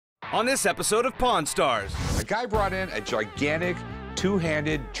on this episode of Pawn Stars. A guy brought in a gigantic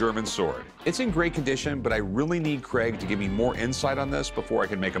two-handed German sword. It's in great condition, but I really need Craig to give me more insight on this before I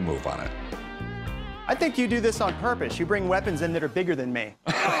can make a move on it. I think you do this on purpose. You bring weapons in that are bigger than me.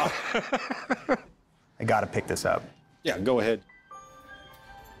 I gotta pick this up. Yeah, go ahead.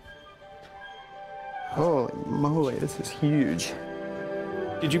 Holy moly, this is huge.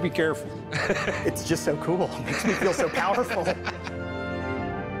 Did you be careful? It's just so cool. It makes me feel so powerful. A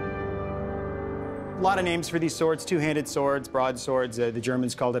lot of names for these swords: two-handed swords, broadswords. The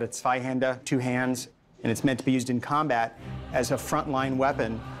Germans called it a Zweihände, two hands, and it's meant to be used in combat as a frontline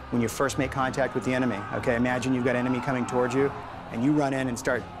weapon when you first make contact with the enemy. Okay, imagine you've got an enemy coming towards you, and you run in and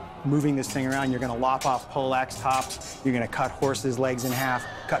start moving this thing around. You're gonna lop off poleaxe tops. You're gonna cut horses' legs in half,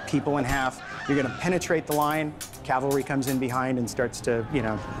 cut people in half. You're gonna penetrate the line. Cavalry comes in behind and starts to, you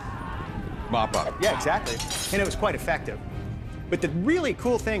know, Mop up. yeah, exactly. And it was quite effective. But the really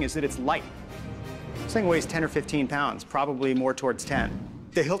cool thing is that it's light. This thing weighs 10 or 15 pounds, probably more towards 10.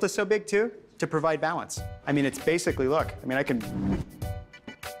 The hilt is so big, too, to provide balance. I mean, it's basically, look, I mean, I can,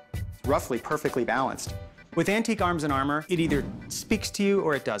 roughly perfectly balanced. With antique arms and armor, it either speaks to you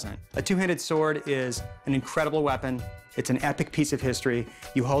or it doesn't. A two-handed sword is an incredible weapon. It's an epic piece of history.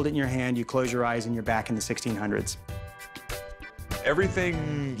 You hold it in your hand, you close your eyes, and you're back in the 1600s.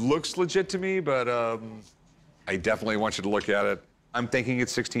 Everything looks legit to me, but I definitely want you to look at it. I'm thinking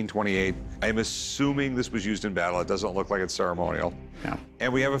it's 1628. I'm assuming this was used in battle. It doesn't look like it's ceremonial. Yeah.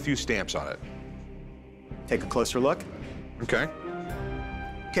 And we have a few stamps on it. Take a closer look. Okay.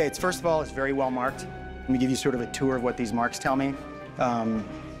 Okay, first of all, it's very well marked. Let me give you sort of a tour of what these marks tell me.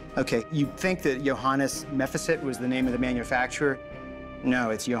 Okay, you'd think that Johannes Mephiset was the name of the manufacturer.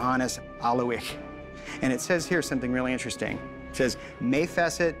 No, it's Johannes Aloich. And it says here something really interesting. It says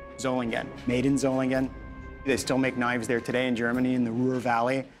Mephiset Zollingen, made in Zollingen. They still make knives there today in Germany in the Ruhr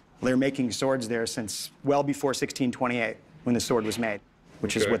Valley. They're making swords there since well before 1628, when the sword was made,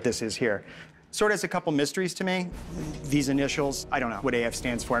 which is what this is here. Sword has a couple mysteries to me. These initials, I don't know what AF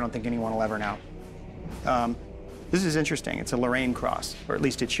stands for. I don't think anyone will ever know. This is interesting. It's a Lorraine cross, or at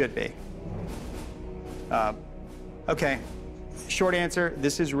least it should be. Okay, short answer,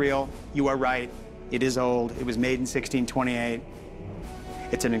 this is real. You are right. It is old. It was made in 1628.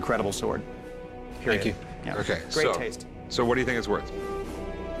 It's an incredible sword. Period. Thank you. Yeah. Okay. Great taste. So what do you think it's worth?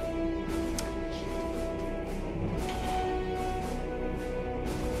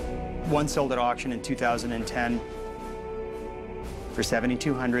 One sold at auction in 2010 for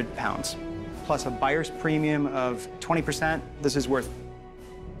 7,200 pounds. Plus a buyer's premium of 20%, this is worth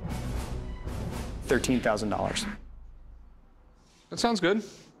 $13,000. That sounds good.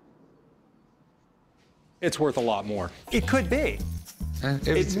 It's worth a lot more. It could be. It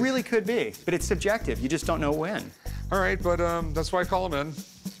It really could be, but it's subjective. You just don't know when. All right, but that's why I call him in.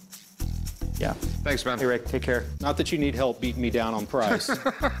 Yeah. Thanks, man. Hey, Rick, take care. Not that you need help beating me down on price.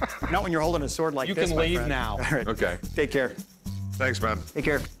 Not when you're holding a sword like You this, can my leave friend. now. All right. Okay. Take care. Thanks, man. Take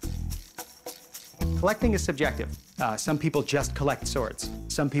care. Collecting is subjective. Some people just collect swords.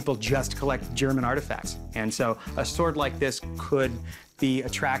 Some people just collect German artifacts. And so a sword like this could be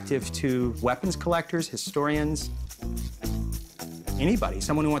attractive to weapons collectors, historians, anybody.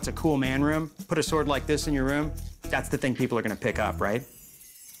 Someone who wants a cool man room, put a sword like this in your room, that's the thing people are gonna pick up, right?